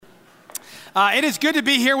It is good to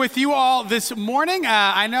be here with you all this morning.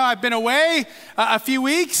 I know I've been away a few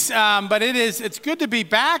weeks, but it's good to be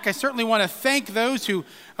back. I certainly want to thank those who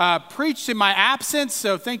preached in my absence.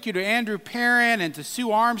 So thank you to Andrew Perrin and to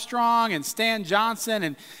Sue Armstrong and Stan Johnson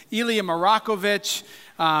and Ilya Marakovich.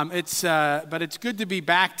 But it's good to be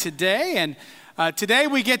back today. And today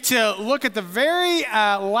we get to look at the very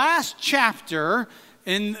last chapter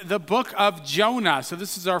in the book of Jonah. So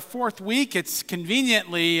this is our fourth week. It's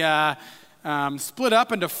conveniently split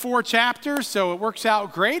up into 4 chapters, so it works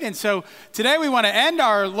out great. And so today we want to end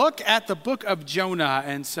our look at the book of Jonah.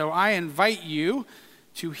 And so I invite you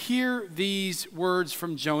to hear these words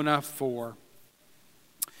from Jonah 4.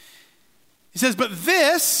 He says, "But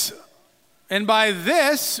this," and by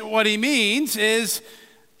this, what he means is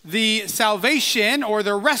the salvation or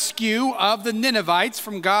the rescue of the Ninevites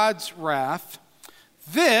from God's wrath.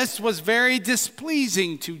 "This was very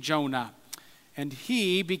displeasing to Jonah, and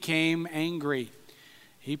he became angry.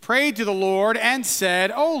 He prayed to the Lord and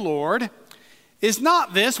said, 'O Lord, is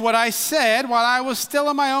not this what I said while I was still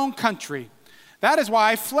in my own country? That is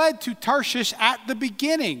why I fled to Tarshish at the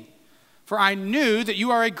beginning. For I knew that you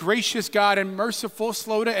are a gracious God and merciful,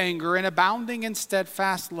 slow to anger, and abounding in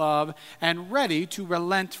steadfast love, and ready to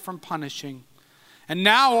relent from punishing. And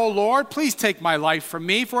now, O Lord, please take my life from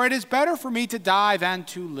me, for it is better for me to die than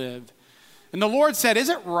to live.' And the Lord said, 'Is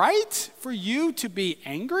it right for you to be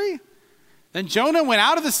angry?' Then Jonah went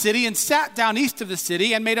out of the city and sat down east of the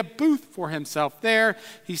city and made a booth for himself there.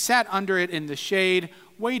 He sat under it in the shade,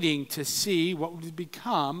 waiting to see what would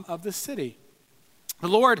become of the city. The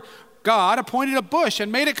Lord God appointed a bush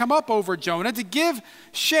and made it come up over Jonah to give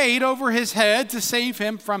shade over his head to save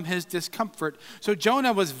him from his discomfort. So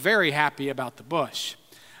Jonah was very happy about the bush.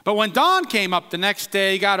 But when dawn came up the next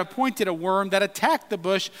day, God appointed a worm that attacked the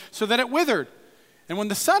bush so that it withered. And when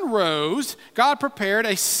the sun rose, God prepared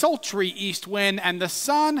a sultry east wind, and the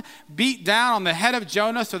sun beat down on the head of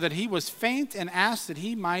Jonah so that he was faint and asked that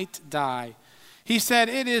he might die. He said,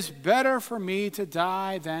 'It is better for me to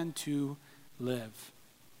die than to live.'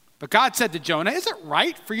 But God said to Jonah, 'Is it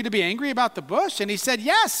right for you to be angry about the bush?' And he said,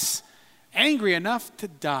 'Yes, angry enough to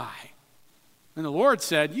die.' And the Lord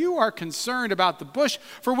said, 'You are concerned about the bush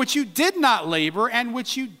for which you did not labor and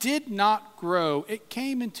which you did not grow. It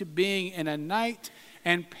came into being in a night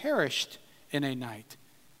and perished in a night.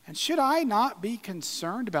 And should I not be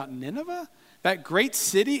concerned about Nineveh, that great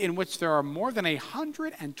city in which there are more than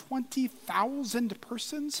 120,000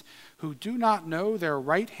 persons who do not know their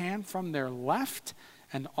right hand from their left,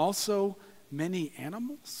 and also many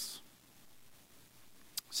animals?'"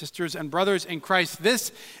 Sisters and brothers in Christ,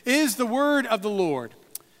 this is the word of the Lord.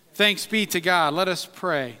 Thanks be to God. Let us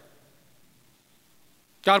pray.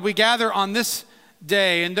 God, we gather on this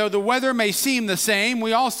day, and though the weather may seem the same,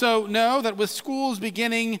 we also know that with schools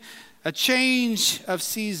beginning, a change of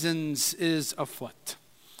seasons is afoot.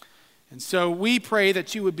 And so we pray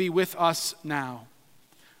that you would be with us now.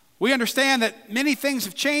 We understand that many things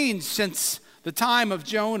have changed since the time of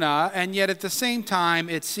Jonah, and yet at the same time,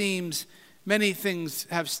 it seems many things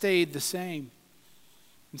have stayed the same.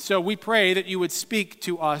 And so we pray that you would speak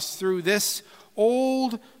to us through this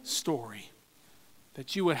old story,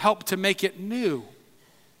 that you would help to make it new,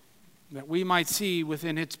 that we might see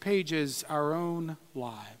within its pages our own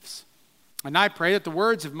lives. And I pray that the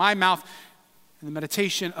words of my mouth and the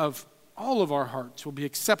meditation of all of our hearts will be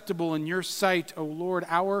acceptable in your sight, O Lord,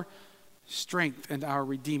 our strength and our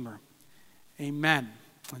Redeemer. Amen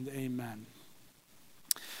and amen.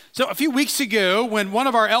 So a few weeks ago, when one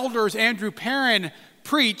of our elders, Andrew Perrin,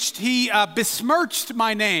 preached, he besmirched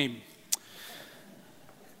my name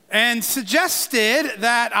and suggested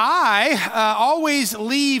that I always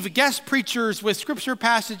leave guest preachers with scripture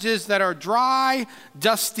passages that are dry,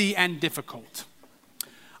 dusty, and difficult.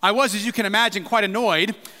 I was, as you can imagine, quite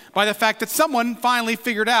annoyed by the fact that someone finally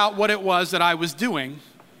figured out what it was that I was doing.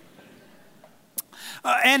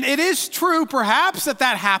 And it is true, perhaps,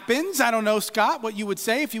 that happens. I don't know, Scott, what you would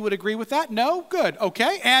say, if you would agree with that. No? Good.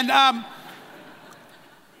 Okay. And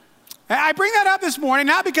I bring that up this morning,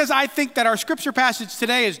 not because I think that our scripture passage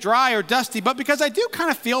today is dry or dusty, but because I do kind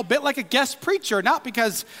of feel a bit like a guest preacher, not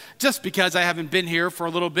just because I haven't been here for a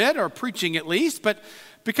little bit, or preaching at least, but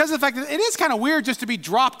because of the fact that it is kind of weird just to be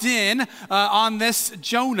dropped in on this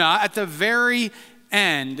Jonah at the very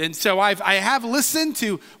end. And so I have listened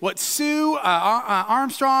to what Sue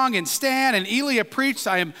Armstrong and Stan and Ilya preached.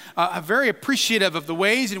 I am very appreciative of the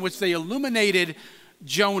ways in which they illuminated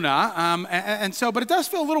Jonah. But it does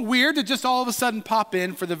feel a little weird to just all of a sudden pop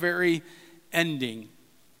in for the very ending.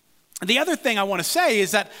 The other thing I want to say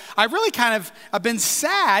is that I really I've been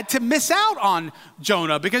sad to miss out on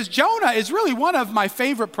Jonah, because Jonah is really one of my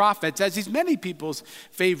favorite prophets, as he's many people's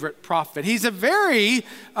favorite prophet. He's a very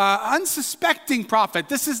unsuspecting prophet.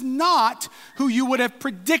 This is not who you would have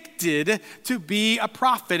predicted to be a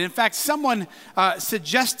prophet. In fact, someone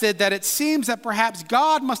suggested that it seems that perhaps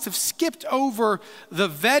God must have skipped over the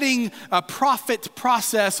vetting prophet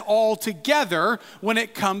process altogether when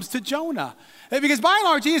it comes to Jonah. Because by and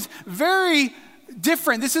large, he is very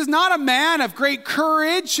different. This is not a man of great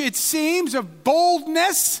courage, it seems, of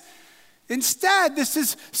boldness. Instead, this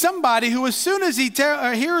is somebody who, as soon as he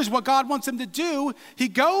hears what God wants him to do, he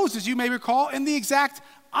goes, as you may recall, in the exact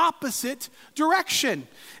opposite direction.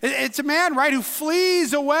 It's a man, right, who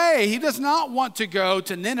flees away. He does not want to go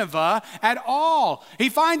to Nineveh at all. He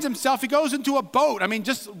finds himself, he goes into a boat. I mean,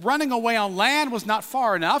 just running away on land was not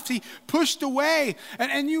far enough. He pushed away.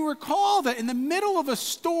 And you recall that in the middle of a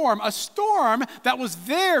storm that was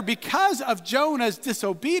there because of Jonah's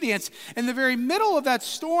disobedience, in the very middle of that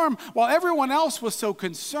storm, while everyone else was so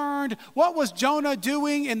concerned, what was Jonah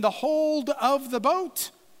doing in the hold of the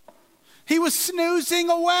boat? He was snoozing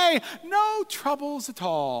away. No troubles at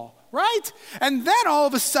all, right? And then all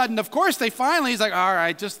of a sudden, of course, he's like, all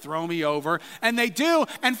right, just throw me over. And they do.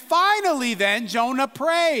 And finally then, Jonah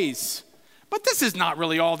prays. But this is not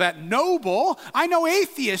really all that noble. I know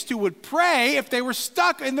atheists who would pray if they were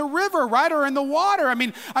stuck in the river, right, or in the water. I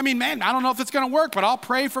mean, man, I don't know if it's going to work, but I'll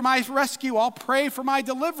pray for my rescue. I'll pray for my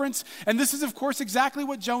deliverance. And this is, of course, exactly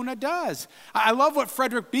what Jonah does. I love what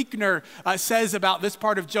Frederick Buechner says about this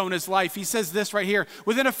part of Jonah's life. He says this right here.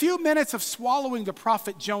 Within a few minutes of swallowing the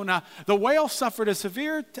prophet Jonah, the whale suffered a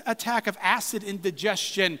severe attack of acid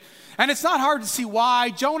indigestion. And it's not hard to see why.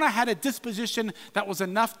 Jonah had a disposition that was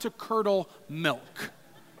enough to curdle milk.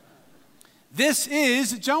 This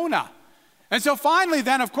is Jonah. And so finally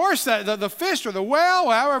then, of course, the fish or the whale,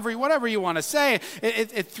 whatever you want to say,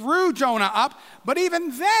 it threw Jonah up. But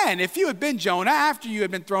even then, if you had been Jonah, after you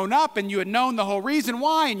had been thrown up and you had known the whole reason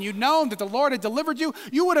why, and you'd known that the Lord had delivered you,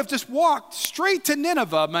 you would have just walked straight to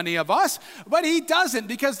Nineveh, many of us. But he doesn't,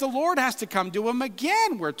 because the Lord has to come to him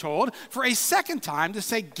again, we're told, for a second time to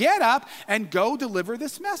say, get up and go deliver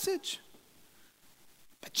this message.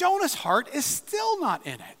 But Jonah's heart is still not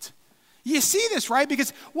in it. You see this, right?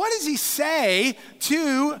 Because what does he say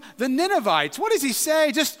to the Ninevites? What does he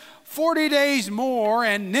say? Just 40 days more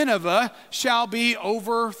and Nineveh shall be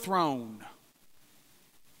overthrown.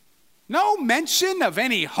 No mention of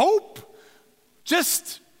any hope.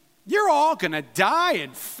 Just, you're all going to die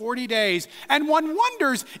in 40 days. And one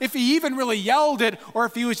wonders if he even really yelled it or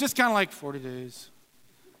if he was just kind of like, 40 days.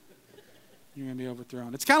 You're going to be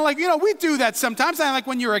overthrown. It's kind of like, we do that sometimes. Like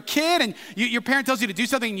when you're a kid and your parent tells you to do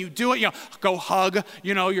something and you do it, go hug,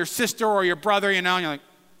 your sister or your brother, and you're like,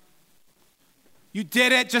 you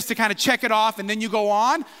did it just to kind of check it off and then you go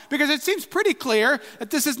on. Because it seems pretty clear that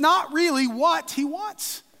this is not really what he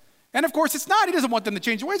wants. And of course it's not. He doesn't want them to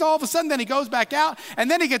change their ways. All of a sudden then he goes back out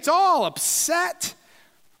and then he gets all upset.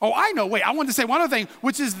 Oh, I know. Wait, I wanted to say one other thing,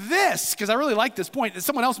 which is this, because I really like this point.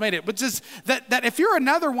 Someone else made it, which is that if you're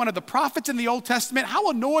another one of the prophets in the Old Testament, how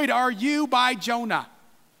annoyed are you by Jonah?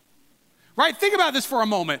 Right? Think about this for a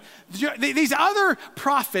moment. These other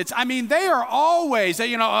prophets, they are always,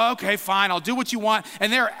 okay, fine, I'll do what you want.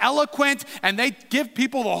 And they're eloquent and they give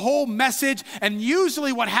people the whole message. And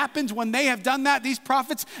usually what happens when they have done that, these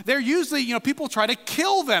prophets, they're usually, people try to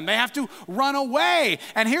kill them. They have to run away.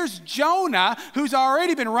 And here's Jonah, who's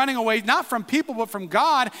already been running away, not from people, but from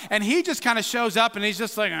God. And he just kind of shows up and he's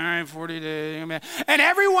just like, all right, 40 days. And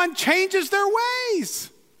everyone changes their ways.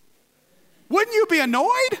 Wouldn't you be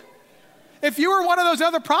annoyed? If you were one of those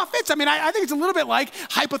other prophets, I think it's a little bit like,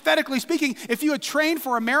 hypothetically speaking, if you had trained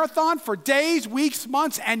for a marathon for days, weeks,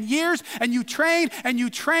 months, and years, and you trained, and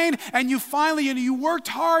you finally, you worked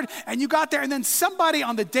hard, and you got there, and then somebody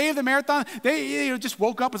on the day of the marathon, they just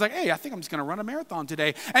woke up and was like, hey, I think I'm just going to run a marathon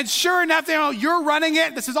today. And sure enough, you're running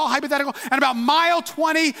it. This is all hypothetical. And about mile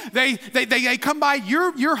 20, they come by.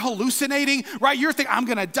 You're hallucinating, right? You're thinking, I'm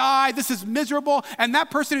going to die. This is miserable. And that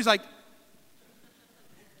person who's like,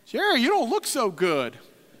 Jerry, you don't look so good.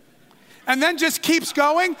 And then just keeps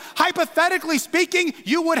going. Hypothetically speaking,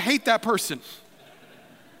 you would hate that person.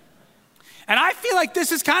 And I feel like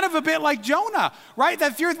this is kind of a bit like Jonah, right?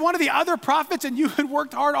 That if you're one of the other prophets and you had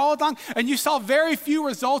worked hard all the time and you saw very few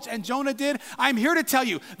results and Jonah did, I'm here to tell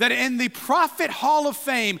you that in the prophet hall of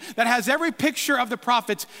fame that has every picture of the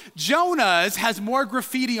prophets, Jonah's has more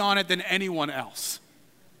graffiti on it than anyone else.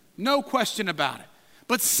 No question about it.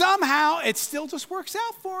 But somehow it still just works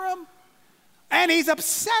out for him. And he's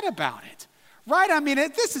upset about it, Right? I mean,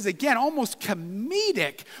 this is, again, almost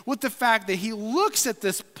comedic with the fact that he looks at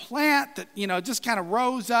this plant that, just kind of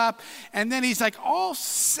rose up, and then he's like all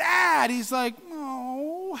sad. He's like,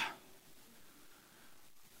 oh,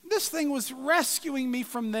 this thing was rescuing me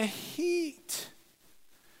from the heat.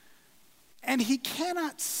 And he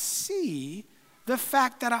cannot see the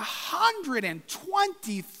fact that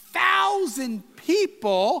 120,000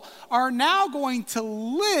 people are now going to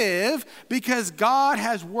live because God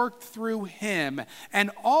has worked through him. And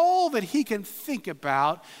all that he can think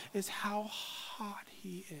about is how hot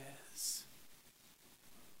he is.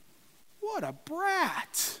 What a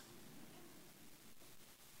brat.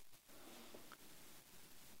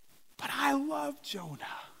 But I love Jonah.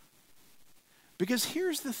 Because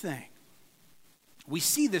here's the thing. We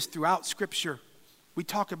see this throughout Scripture. We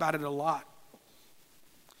talk about it a lot.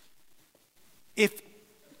 If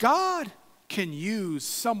God can use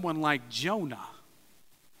someone like Jonah,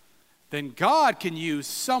 then God can use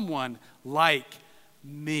someone like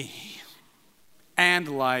me and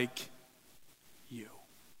like you.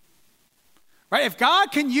 Right? If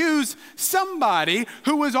God can use somebody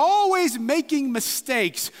who was always making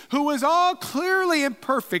mistakes, who was all clearly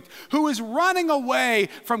imperfect, who is running away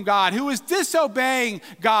from God, who is disobeying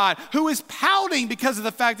God, who is pouting because of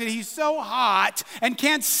the fact that he's so hot and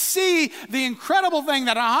can't see the incredible thing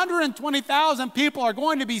that 120,000 people are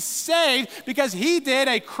going to be saved because he did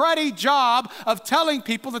a cruddy job of telling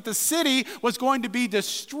people that the city was going to be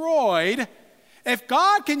destroyed. If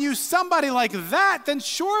God can use somebody like that, then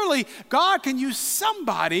surely God can use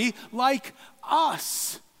somebody like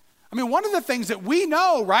us. I mean, one of the things that we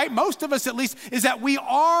know, right, most of us at least, is that we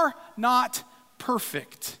are not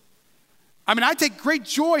perfect. I mean, I take great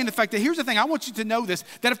joy in the fact that, here's the thing, I want you to know this,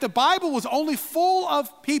 that if the Bible was only full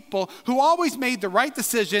of people who always made the right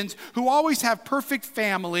decisions, who always have perfect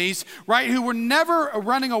families, right, who were never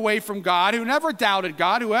running away from God, who never doubted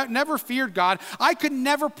God, who never feared God, I could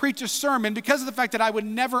never preach a sermon because of the fact that I would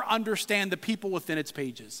never understand the people within its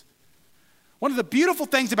pages. One of the beautiful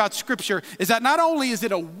things about Scripture is that not only is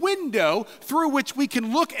it a window through which we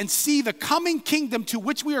can look and see the coming kingdom to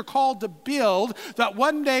which we are called to build that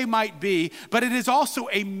one day might be, but it is also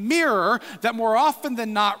a mirror that more often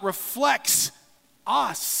than not reflects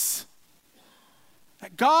us.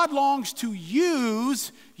 That God longs to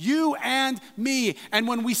use you and me. And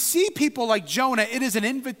when we see people like Jonah, it is an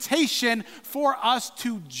invitation for us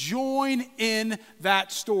to join in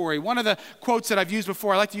that story. One of the quotes that I've used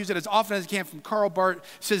before, I like to use it as often as I can, from Karl Barth,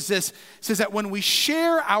 says that when we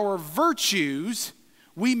share our virtues,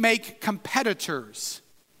 we make competitors.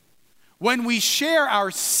 When we share our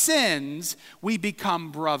sins, we become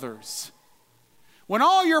brothers. When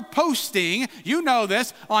all you're posting, you know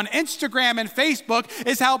this, on Instagram and Facebook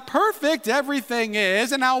is how perfect everything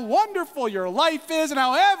is and how wonderful your life is and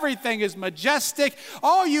how everything is majestic.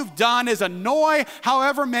 All you've done is annoy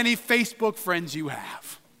however many Facebook friends you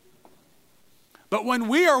have. But when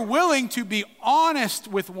we are willing to be honest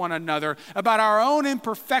with one another about our own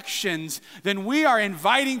imperfections, then we are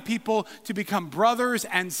inviting people to become brothers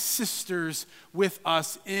and sisters with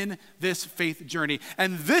us in this faith journey.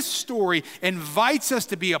 And this story invites us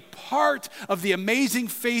to be a part of the amazing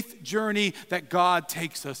faith journey that God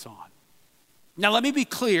takes us on. Now, let me be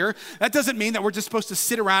clear. That doesn't mean that we're just supposed to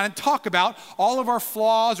sit around and talk about all of our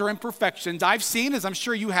flaws or imperfections. I've seen, as I'm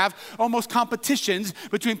sure you have, almost competitions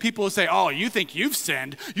between people who say, oh, you think you've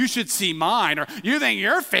sinned, you should see mine. Or you think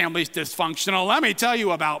your family's dysfunctional, let me tell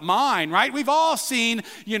you about mine, right? We've all seen,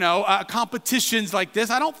 competitions like this.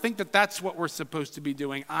 I don't think that that's what we're supposed to be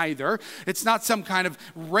doing either. It's not some kind of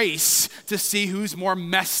race to see who's more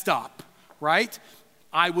messed up, right?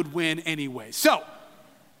 I would win anyway. So,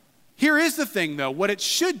 here is the thing, though. What it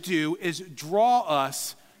should do is draw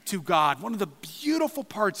us to God. One of the beautiful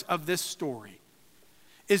parts of this story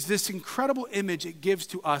is this incredible image it gives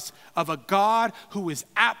to us of a God who is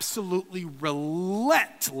absolutely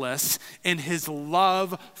relentless in his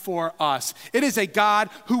love for us. It is a God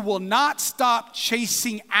who will not stop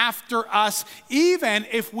chasing after us, even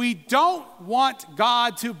if we don't want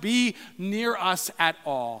God to be near us at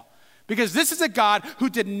all. Because this is a God who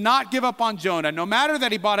did not give up on Jonah, no matter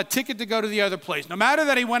that he bought a ticket to go to the other place, no matter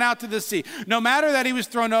that he went out to the sea, no matter that he was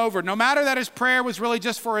thrown over, no matter that his prayer was really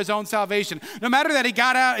just for his own salvation, no matter that he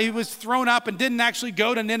got out, he was thrown up and didn't actually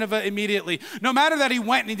go to Nineveh immediately, no matter that he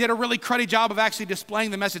went and he did a really cruddy job of actually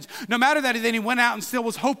displaying the message, no matter that then he went out and still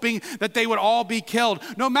was hoping that they would all be killed,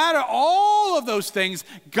 no matter all of those things,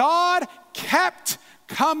 God kept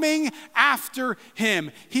coming after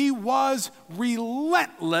him. He was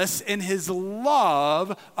relentless in his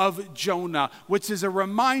love of Jonah, which is a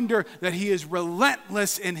reminder that he is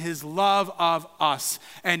relentless in his love of us.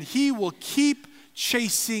 And he will keep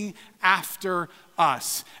chasing after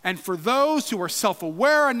us. And for those who are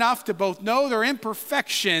self-aware enough to both know their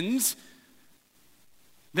imperfections,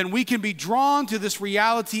 then we can be drawn to this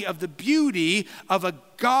reality of the beauty of a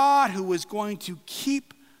God who is going to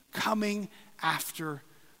keep coming after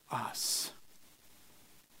us.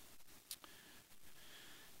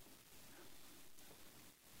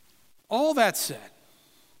 All that said,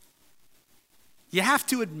 you have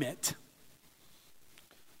to admit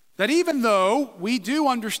that even though we do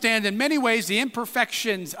understand in many ways the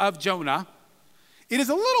imperfections of Jonah, it is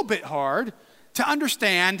a little bit hard to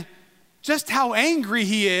understand just how angry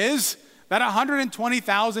he is that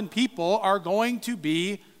 120,000 people are going to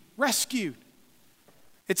be rescued.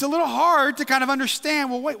 It's a little hard to kind of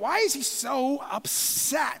understand, well, wait, why is he so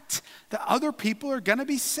upset that other people are going to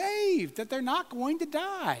be saved, that they're not going to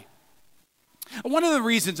die? One of the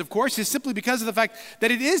reasons, of course, is simply because of the fact that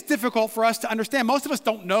it is difficult for us to understand. Most of us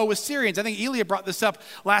don't know Assyrians. I think Elia brought this up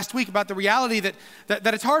last week about the reality that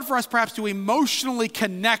it's hard for us perhaps to emotionally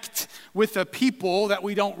connect with a people that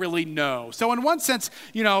we don't really know. So in one sense,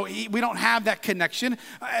 we don't have that connection.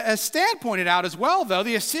 As Stan pointed out as well, though,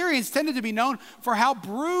 the Assyrians tended to be known for how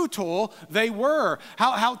brutal they were,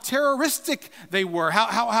 how terroristic they were,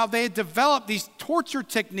 how they had developed these torture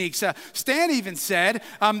techniques. Stan even said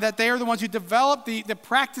that they are the ones who developed the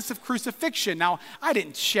practice of crucifixion. Now, I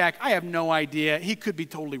didn't check. I have no idea. He could be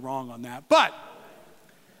totally wrong on that. But,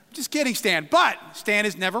 just kidding, Stan. But, Stan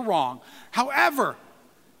is never wrong. However,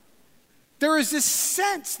 there is this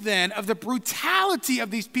sense then of the brutality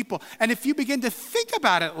of these people. And if you begin to think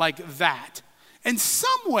about it like that, in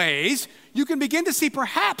some ways, you can begin to see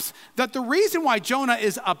perhaps that the reason why Jonah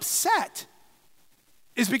is upset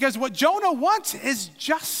is because what Jonah wants is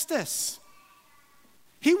justice.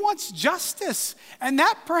 He wants justice. And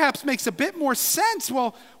that perhaps makes a bit more sense.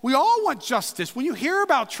 Well, we all want justice. When you hear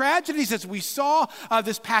about tragedies, as we saw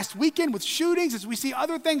this past weekend with shootings, as we see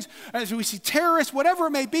other things, as we see terrorists, whatever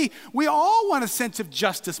it may be, we all want a sense of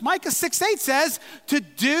justice. Micah 6:8 says to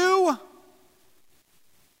do,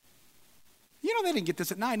 they didn't get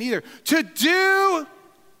this at 9 either, to do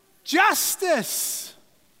justice.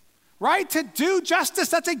 Right? To do justice,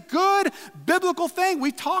 that's a good biblical thing.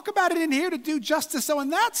 We talk about it in here, to do justice. So in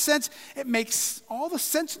that sense, it makes all the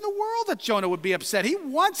sense in the world that Jonah would be upset. He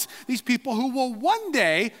wants these people who will one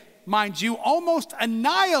day, mind you, almost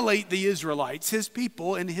annihilate the Israelites, his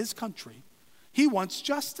people in his country. He wants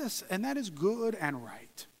justice, and that is good and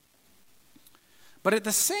right. But at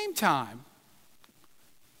the same time,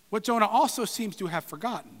 what Jonah also seems to have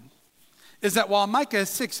forgotten is that while Micah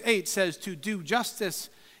 6:8 says to do justice,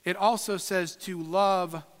 it also says to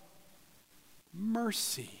love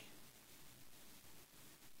mercy.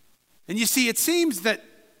 And you see, it seems that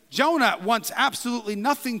Jonah wants absolutely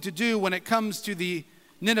nothing to do when it comes to the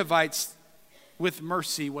Ninevites with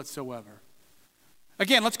mercy whatsoever.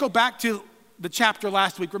 Again, let's go back to the chapter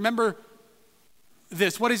last week. Remember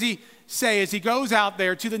this. What does he say as he goes out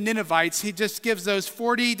there to the Ninevites? He just gives those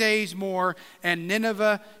 40 days more, and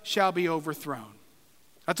Nineveh shall be overthrown.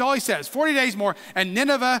 That's all he says. 40 days more, and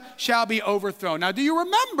Nineveh shall be overthrown. Now, do you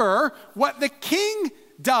remember what the king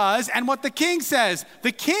does and what the king says?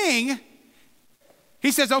 The king,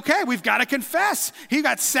 he says, okay, we've got to confess. He's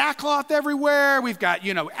got sackcloth everywhere. We've got,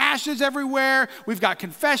 ashes everywhere. We've got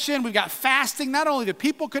confession. We've got fasting. Not only the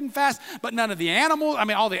people couldn't fast, but none of the animals.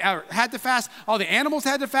 All they had to fast. All the animals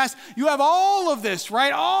had to fast. You have all of this,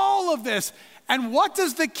 right? All of this. And what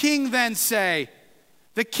does the king then say?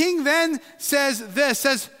 The king then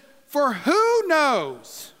says, for who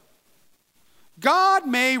knows, God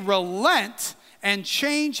may relent and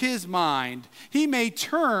change his mind. He may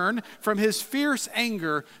turn from his fierce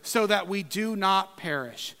anger so that we do not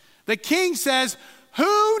perish. The king says,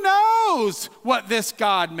 who knows what this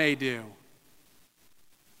God may do?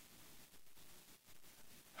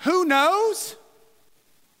 Who knows?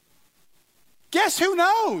 Guess who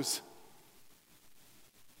knows?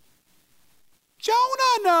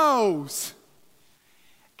 Jonah knows.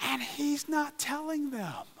 And he's not telling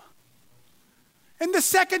them. In the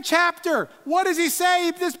second chapter, what does he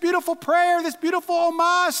say? This beautiful prayer, this beautiful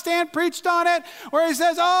homage, Stan preached on it, where he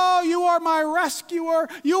says, oh, you are my rescuer.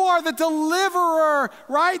 You are the deliverer,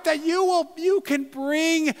 right? That you can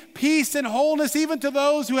bring peace and wholeness even to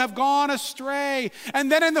those who have gone astray.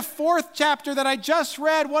 And then in the fourth chapter that I just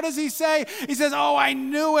read, what does he say? He says, oh, I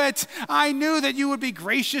knew it. I knew that you would be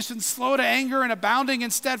gracious and slow to anger and abounding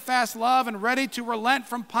in steadfast love and ready to relent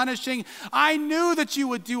from punishing. I knew that you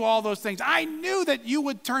would do all those things. I knew that you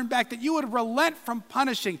would turn back, that you would relent from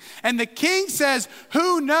punishing. And the king says,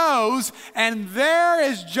 who knows? And there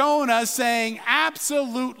is Jonah saying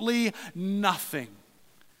absolutely nothing,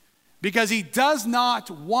 because he does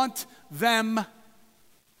not want them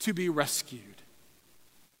to be rescued.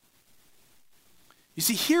 You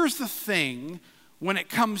see, here's the thing when it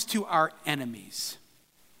comes to our enemies.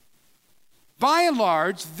 By and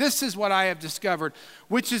large, this is what I have discovered,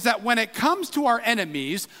 which is that when it comes to our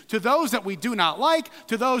enemies, to those that we do not like,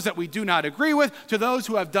 to those that we do not agree with, to those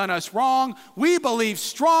who have done us wrong, we believe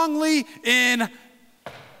strongly in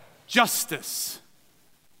justice.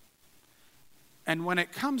 And when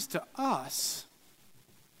it comes to us,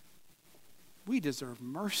 we deserve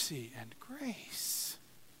mercy and grace.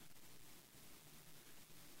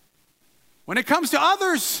 When it comes to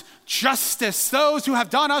others, justice. Those who have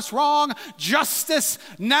done us wrong, justice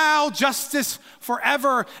now, justice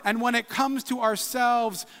forever. And when it comes to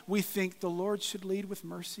ourselves, we think the Lord should lead with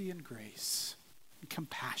mercy and grace, and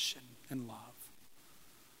compassion and love.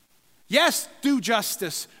 Yes, do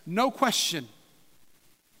justice, no question.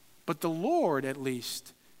 But the Lord, at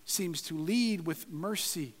least, seems to lead with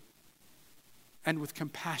mercy and with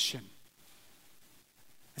compassion.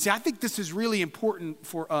 See, I think this is really important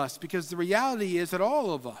for us, because the reality is that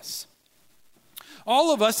all of us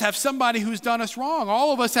have somebody who's done us wrong.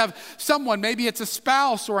 All of us have someone, maybe it's a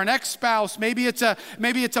spouse or an ex-spouse, maybe it's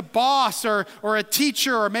a boss or a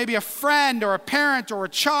teacher, or maybe a friend or a parent or a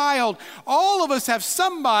child. All of us have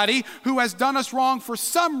somebody who has done us wrong for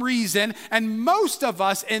some reason, and most of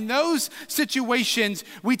us in those situations,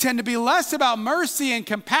 we tend to be less about mercy and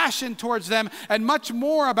compassion towards them and much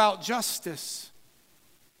more about justice.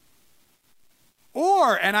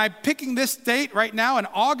 Or, and I'm picking this date right now in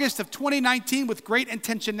August of 2019 with great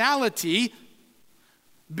intentionality,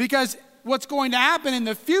 because what's going to happen in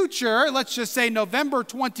the future, let's just say November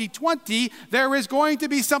 2020, there is going to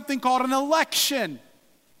be something called an election.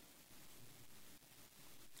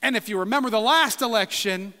 And if you remember the last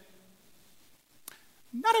election,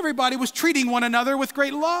 not everybody was treating one another with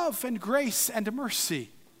great love and grace and mercy.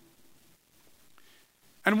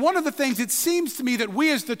 And one of the things it seems to me that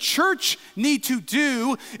we as the church need to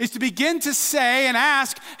do is to begin to say and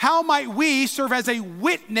ask, how might we serve as a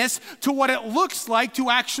witness to what it looks like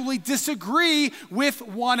to actually disagree with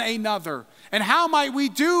one another? And how might we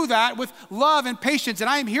do that with love and patience? And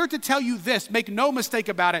I am here to tell you this, make no mistake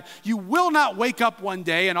about it. You will not wake up one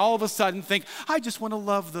day and all of a sudden think, I just want to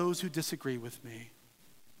love those who disagree with me.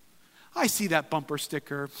 I see that bumper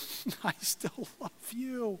sticker. I still love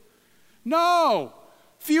you. No.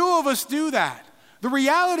 Few of us do that. The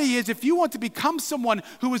reality is, if you want to become someone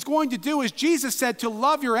who is going to do as Jesus said, to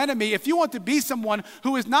love your enemy, if you want to be someone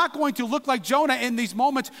who is not going to look like Jonah in these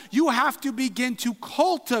moments, you have to begin to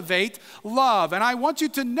cultivate love. And I want you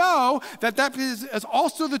to know that that is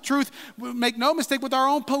also the truth, make no mistake, with our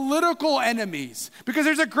own political enemies. Because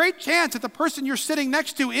there's a great chance that the person you're sitting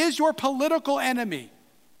next to is your political enemy.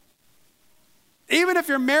 Even if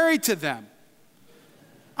you're married to them.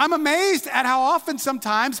 I'm amazed at how often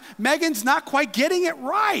sometimes Megan's not quite getting it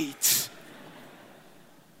right.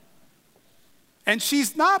 And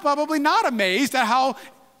she's probably not amazed at how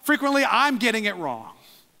frequently I'm getting it wrong.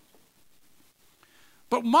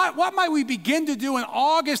 But what might we begin to do in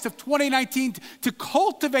August of 2019 to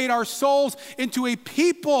cultivate our souls into a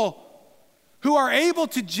people who are able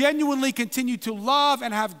to genuinely continue to love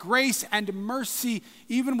and have grace and mercy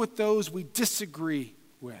even with those we disagree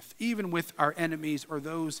with, even with our enemies or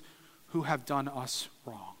those who have done us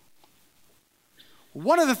wrong.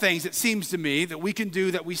 One of the things it seems to me that we can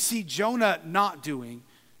do that we see Jonah not doing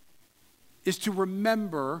is to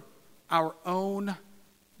remember our own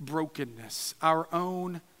brokenness, our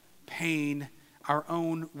own pain, our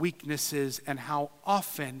own weaknesses, and how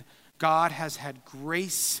often God has had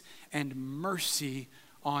grace and mercy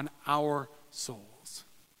on our souls.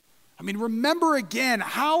 I mean, remember again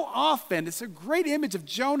how often, it's a great image of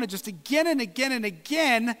Jonah just again and again and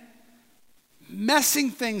again messing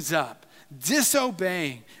things up,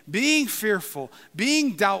 disobeying, being fearful,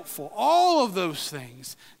 being doubtful, all of those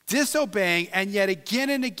things, disobeying, and yet again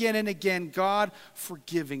and again and again, God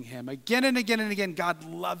forgiving him. Again and again and again, God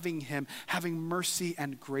loving him, having mercy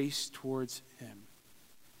and grace towards him.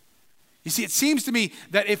 You see, it seems to me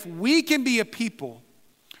that if we can be a people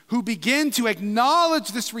who begin to acknowledge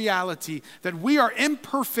this reality that we are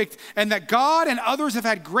imperfect and that God and others have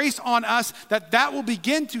had grace on us, that will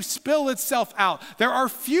begin to spill itself out. There are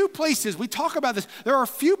few places, we talk about this, there are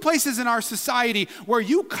few places in our society where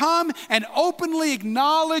you come and openly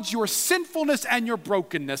acknowledge your sinfulness and your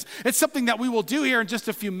brokenness. It's something that we will do here in just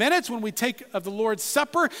a few minutes when we take of the Lord's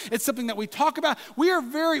Supper. It's something that we talk about.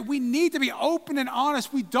 We need to be open and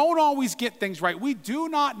honest. We don't always get things right. We do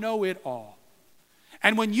not know it all.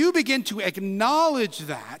 And when you begin to acknowledge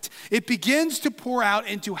that, it begins to pour out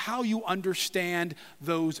into how you understand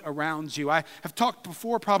those around you. I have talked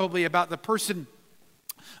before probably about the person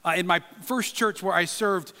in my first church where I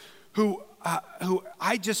served who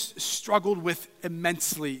I just struggled with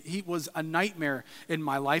immensely. He was a nightmare in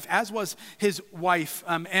my life, as was his wife.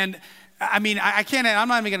 I can't, I'm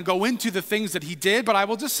not even going to go into the things that he did, but I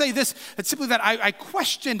will just say this, that simply that I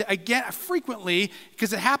questioned again frequently,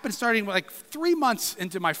 because it happened starting like 3 months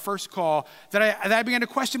into my first call, that I began to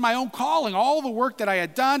question my own calling, all the work that I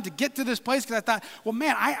had done to get to this place, because I thought, well,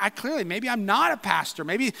 man, I clearly, maybe I'm not a pastor,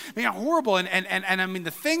 maybe I'm horrible, and I mean,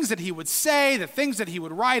 the things that he would say, the things that he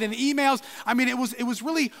would write in emails, I mean, it was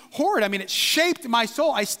really horrid. I mean, it shaped my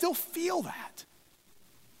soul. I still feel that.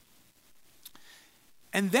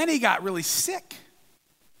 And then he got really sick,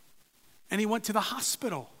 and he went to the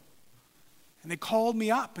hospital, and they called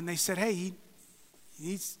me up, and they said, hey, he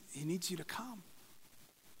needs you to come.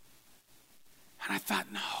 And I thought,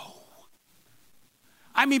 no.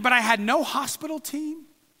 I mean, but I had no hospital team.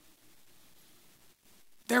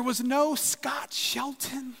 There was no Scott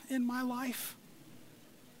Shelton in my life.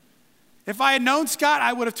 If I had known Scott,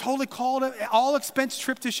 I would have totally called an all-expense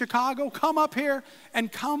trip to Chicago, come up here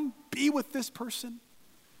and come be with this person.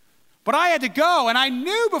 But I had to go, and I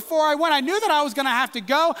knew before I went, I knew that I was going to have to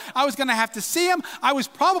go. I was going to have to see him. I was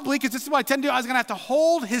probably, because this is what I tend to do, I was going to have to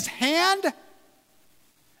hold his hand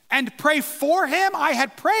and pray for him. I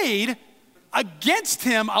had prayed against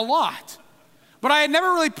him a lot, but I had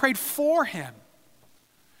never really prayed for him.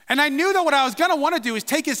 And I knew that what I was going to want to do is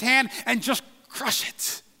take his hand and just crush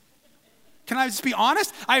it. Can I just be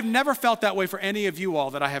honest? I have never felt that way for any of you all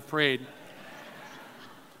that I have prayed.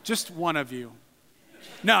 Just one of you.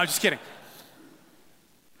 No, just kidding.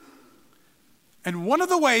 And one of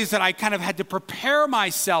the ways that I kind of had to prepare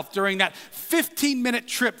myself during that 15-minute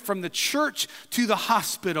trip from the church to the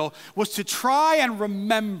hospital was to try and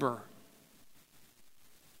remember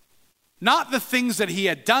not the things that he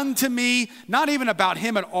had done to me, not even about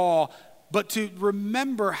him at all, but to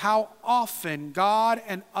remember how often God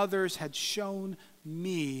and others had shown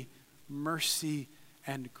me mercy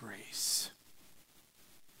and grace.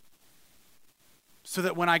 So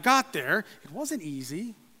that when I got there, it wasn't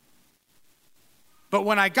easy, but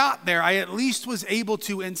when I got there, I at least was able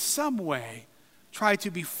to, in some way, try to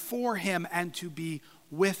be for him and to be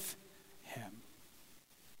with him,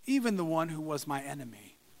 even the one who was my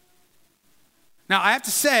enemy. Now, I have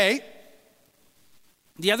to say,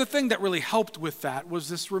 the other thing that really helped with that was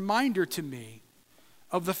this reminder to me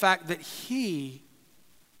of the fact that he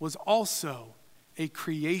was also a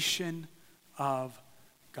creation of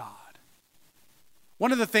God.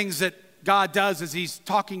 One of the things that God does as he's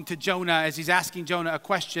talking to Jonah, as he's asking Jonah a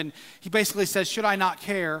question, he basically says, should I not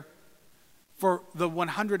care for the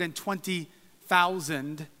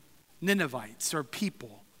 120,000 Ninevites or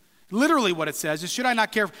people? Literally what it says is, should I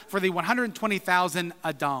not care for the 120,000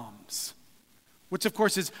 Adams? Which of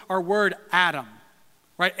course is our word Adam,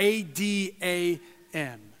 right?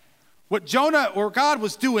 A-D-A-M. What Jonah, or God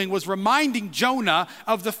was doing, was reminding Jonah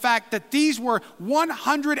of the fact that these were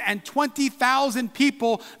 120,000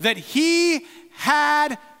 people that he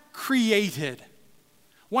had created.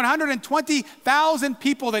 120,000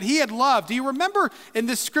 people that he had loved. Do you remember in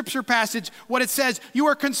this scripture passage what it says? You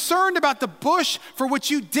are concerned about the bush for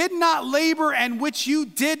which you did not labor and which you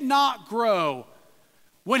did not grow.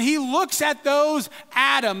 When he looks at those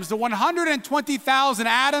Adams, the 120,000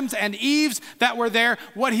 Adams and Eves that were there,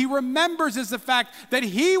 what he remembers is the fact that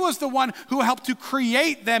he was the one who helped to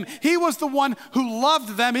create them. He was the one who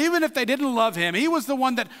loved them, even if they didn't love him. He was the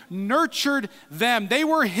one that nurtured them. They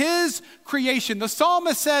were his creation. The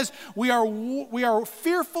psalmist says, we are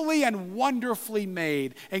fearfully and wonderfully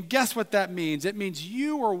made. And guess what that means? It means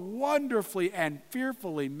you are wonderfully and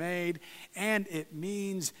fearfully made, and it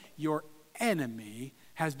means your enemy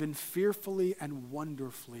has been fearfully and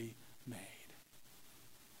wonderfully made.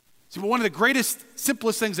 See, one of the greatest,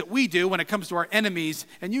 simplest things that we do when it comes to our enemies,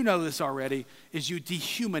 and you know this already, is you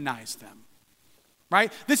dehumanize them.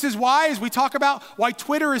 right? This is why, as we talk about why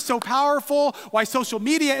Twitter is so powerful, why social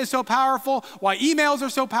media is so powerful, why emails are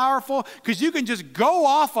so powerful, because you can just go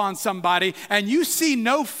off on somebody and you see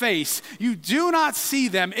no face. You do not see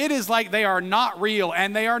them. It is like they are not real,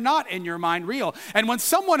 and they are not in your mind real. And when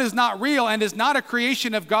someone is not real and is not a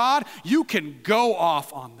creation of God, you can go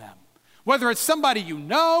off on them. Whether it's somebody you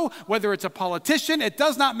know, whether it's a politician, it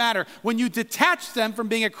does not matter. When you detach them from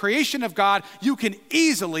being a creation of God, you can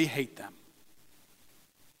easily hate them.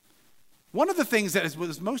 One of the things that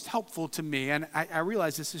was most helpful to me, and I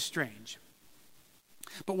realize this is strange,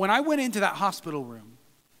 but when I went into that hospital room,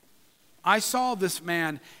 I saw this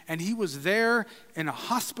man, and he was there in a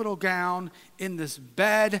hospital gown, in this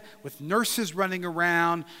bed, with nurses running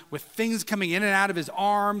around, with things coming in and out of his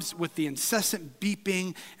arms, with the incessant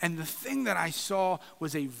beeping. And the thing that I saw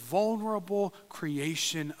was a vulnerable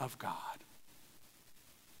creation of God.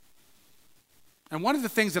 And one of the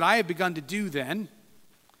things that I have begun to do then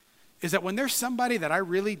is that when there's somebody that I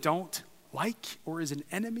really don't like or is an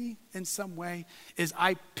enemy in some way, is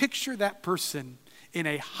I picture that person in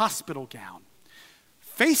a hospital gown,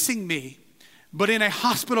 facing me, but in a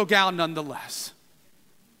hospital gown nonetheless.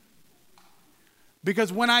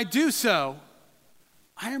 Because when I do so,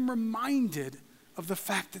 I am reminded of the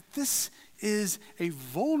fact that this is a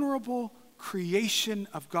vulnerable creation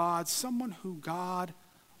of God, someone who God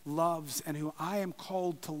loves and who I am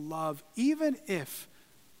called to love, even if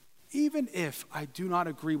I do not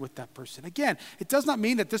agree with that person. Again, it does not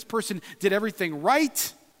mean that this person did everything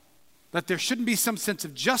right, that there shouldn't be some sense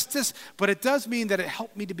of justice, but it does mean that it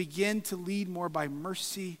helped me to begin to lead more by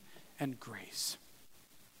mercy and grace.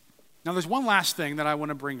 Now, there's one last thing that I want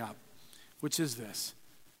to bring up, which is this.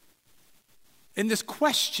 In this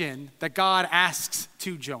question that God asks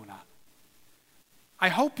to Jonah, I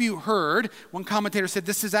hope you heard one commentator said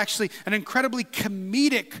this is actually an incredibly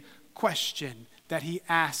comedic question that he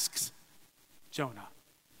asks Jonah.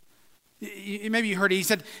 Maybe you heard it.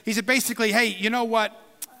 He said basically, hey, you know what?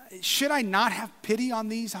 Should I not have pity on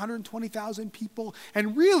these 120,000 people?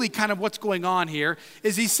 And really kind of what's going on here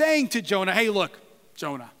is he's saying to Jonah, hey, look,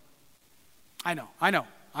 Jonah, I know,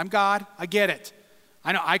 I'm God, I get it.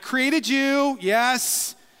 I know, I created you,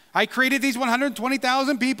 yes. I created these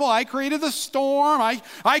 120,000 people. I created the storm.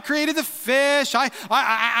 I created the fish.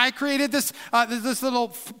 I created this little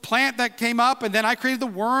plant that came up, and then I created the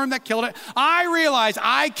worm that killed it. I realize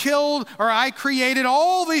I created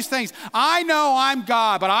all these things. I know I'm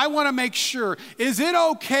God, but I want to make sure, is it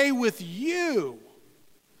okay with you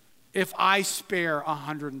if I spare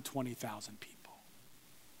 120,000 people?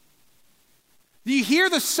 Do you hear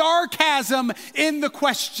the sarcasm in the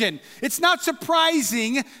question? It's not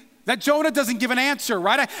surprising that Jonah doesn't give an answer,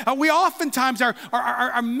 right? We oftentimes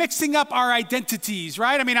are mixing up our identities,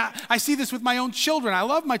 right? I mean, I see this with my own children. I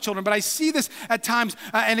love my children, but I see this at times.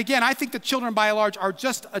 And again, I think that children by and large are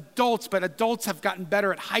just adults, but adults have gotten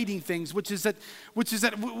better at hiding things, which is that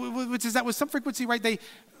with some frequency, right?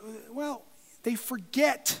 They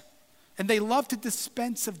forget, and they love to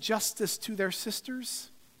dispense of justice to their sisters.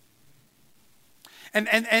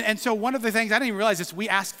 And so one of the things, I didn't even realize this, we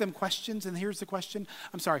ask them questions, and here's the question.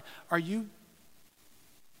 I'm sorry, are you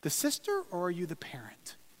the sister or are you the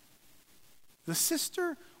parent? The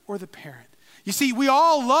sister or the parent? You see, we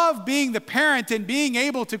all love being the parent and being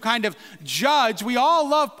able to kind of judge. We all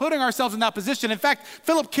love putting ourselves in that position. In fact,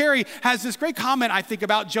 Philip Carey has this great comment, I think,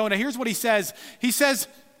 about Jonah. Here's what he says. He says,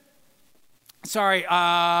 where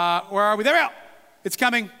are we? There we go. It's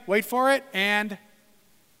coming. Wait for it, and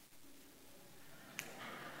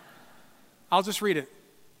I'll just read it.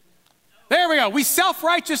 There we go. We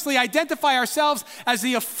self-righteously identify ourselves as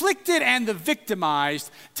the afflicted and the victimized,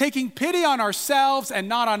 taking pity on ourselves and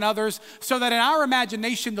not on others, so that in our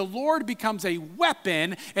imagination, the Lord becomes a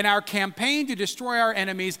weapon in our campaign to destroy our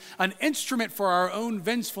enemies, an instrument for our own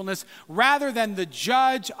vengefulness, rather than the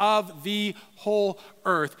judge of the whole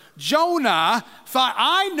earth. Jonah thought,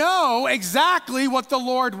 I know exactly what the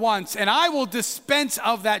Lord wants, and I will dispense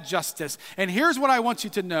of that justice. And here's what I want you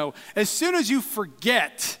to know. As soon as you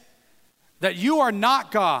forget that you are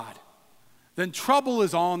not God, then trouble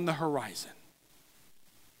is on the horizon.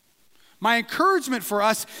 My encouragement for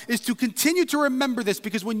us is to continue to remember this,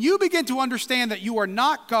 because when you begin to understand that you are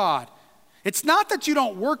not God, it's not that you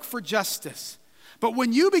don't work for justice, but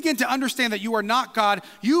when you begin to understand that you are not God,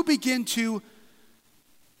 you begin to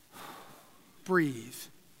breathe.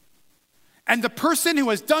 And the person who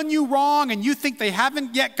has done you wrong and you think they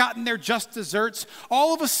haven't yet gotten their just desserts,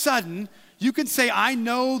 all of a sudden, you can say, I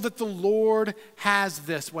know that the Lord has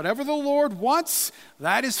this. Whatever the Lord wants,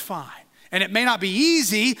 that is fine. And it may not be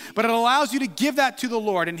easy, but it allows you to give that to the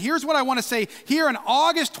Lord. And here's what I want to say here in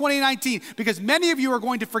August 2019, because many of you are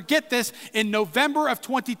going to forget this in November of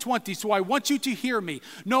 2020. So I want you to hear me.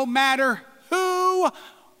 No matter who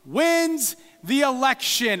wins the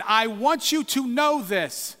election, I want you to know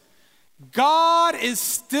this. God is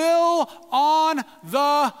still on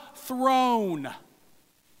the throne.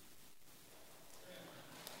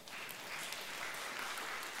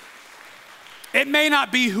 It may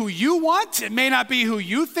not be who you want. It may not be who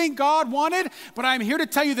you think God wanted, but I'm here to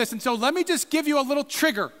tell you this. And so let me just give you a little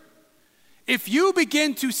trigger. If you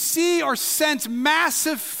begin to see or sense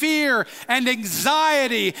massive fear and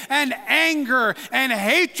anxiety and anger and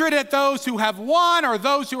hatred at those who have won or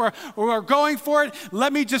those who are going for it,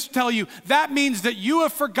 let me just tell you, that means that you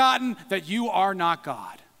have forgotten that you are not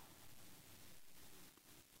God.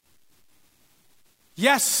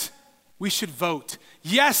 Yes, we should vote.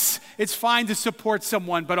 Yes, it's fine to support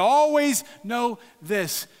someone, but always know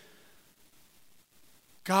this.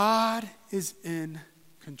 God is in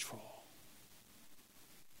control.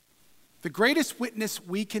 The greatest witness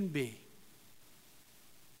we can be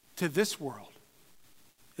to this world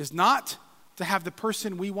is not to have the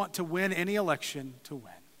person we want to win any election to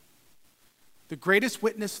win. The greatest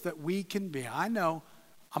witness that we can be, I know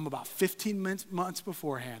I'm about 15 months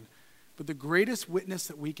beforehand, but the greatest witness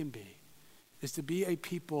that we can be is to be a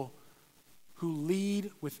people who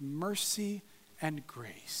lead with mercy and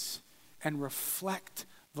grace and reflect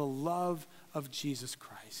the love of Jesus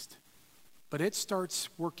Christ. But it starts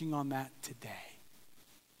working on that today.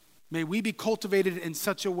 May we be cultivated in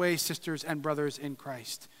such a way, sisters and brothers in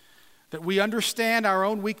Christ, that we understand our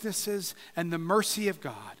own weaknesses and the mercy of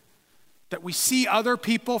God, that we see other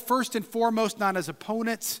people first and foremost not as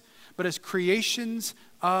opponents, but as creations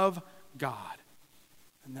of God,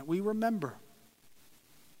 and that we remember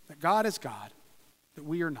that God is God, that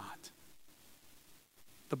we are not.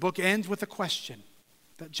 The book ends with a question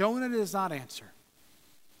that Jonah does not answer,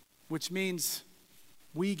 which means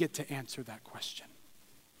we get to answer that question.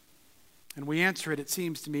 And we answer it, it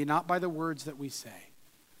seems to me, not by the words that we say,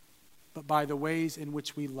 but by the ways in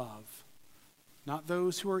which we love, not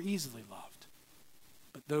those who are easily loved,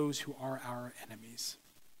 but those who are our enemies.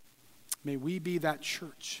 May we be that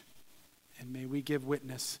church, and may we give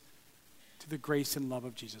witness to the grace and love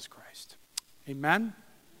of Jesus Christ. Amen.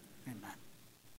 Amen.